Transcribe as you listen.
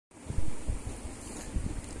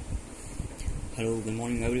Hello, good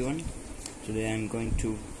morning everyone. Today I am going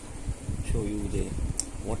to show you the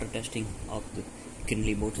water testing of the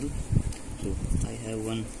Kinley bottle. So I have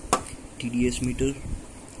one TDS meter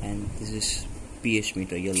and this is pH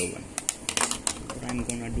meter, yellow one. So what I am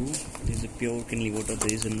gonna do, this is a pure Kinley water,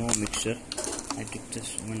 there is no mixture. I took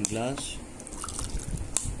just one glass,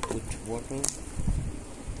 put water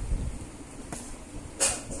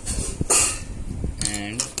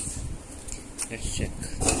and let's check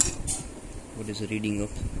what is the reading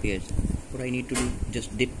of pH. What I need to do,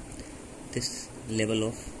 just dip this level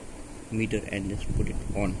of meter and just put it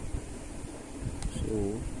on.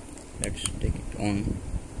 So let's take it on.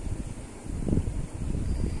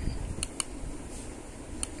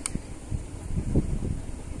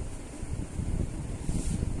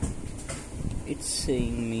 It's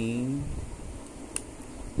saying me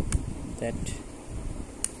that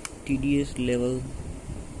TDS level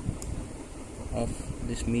of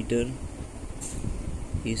this meter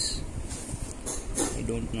is, I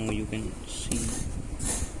don't know, you can see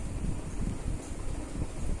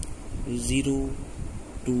 0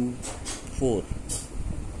 to 4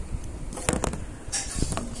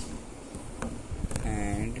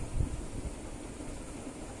 and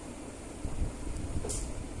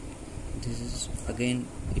this is again,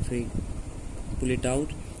 if I pull it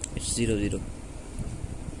out, it's 0 0.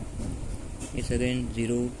 It's again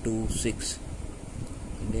 0 to 6,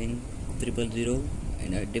 then 000,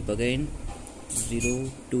 and I dip again 0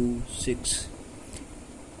 to 6.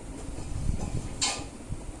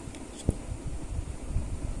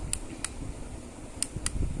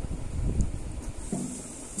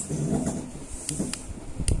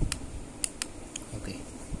 Okay,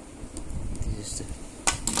 this is the,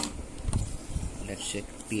 let's check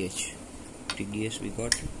pH. TDS we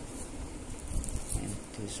got, and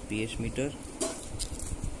this pH meter,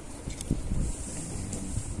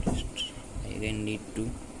 and just I again need to,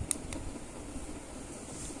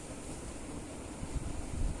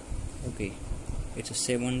 okay, it's a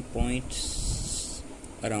 7 points,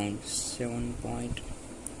 around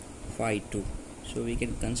 7.52, so we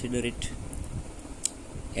can consider it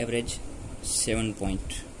average 7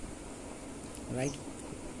 point, right?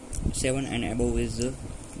 7 and above is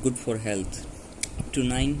good for health. Up to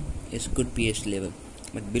 9 is good pH level,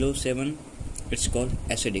 but below 7 it's called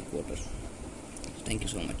acidic water. Thank you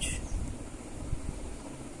so much.